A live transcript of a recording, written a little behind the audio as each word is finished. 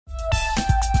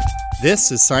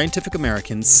This is Scientific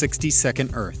American's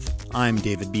 60-Second Earth. I'm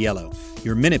David Biello.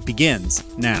 Your minute begins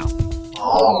now.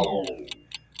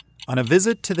 On a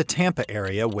visit to the Tampa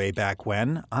area way back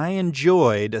when, I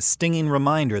enjoyed a stinging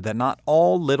reminder that not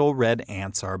all little red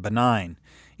ants are benign.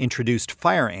 Introduced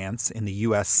fire ants in the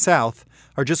U.S. South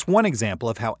are just one example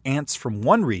of how ants from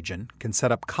one region can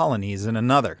set up colonies in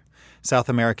another. South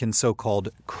American so-called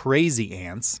crazy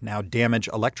ants now damage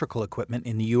electrical equipment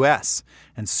in the U.S.,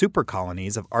 and super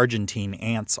colonies of Argentine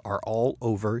ants are all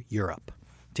over Europe.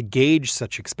 To gauge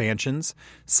such expansions,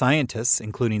 scientists,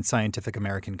 including Scientific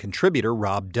American contributor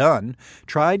Rob Dunn,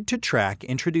 tried to track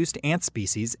introduced ant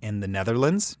species in the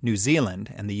Netherlands, New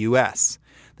Zealand, and the U.S.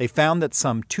 They found that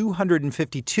some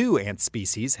 252 ant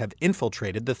species have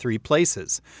infiltrated the three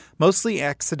places, mostly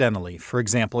accidentally, for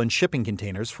example in shipping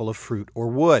containers full of fruit or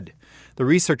wood. The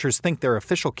researchers think their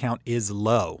official count is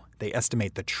low. They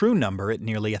estimate the true number at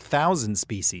nearly 1,000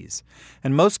 species,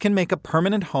 and most can make a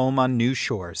permanent home on new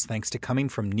shores thanks to coming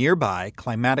from nearby,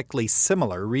 climatically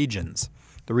similar regions.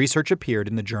 The research appeared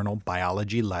in the journal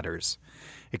Biology Letters.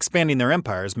 Expanding their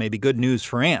empires may be good news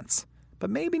for ants, but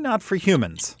maybe not for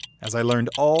humans, as I learned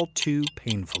all too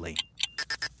painfully.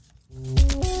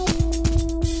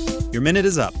 Your minute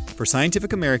is up. For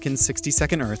Scientific American's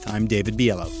 60-Second Earth, I'm David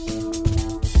Biello.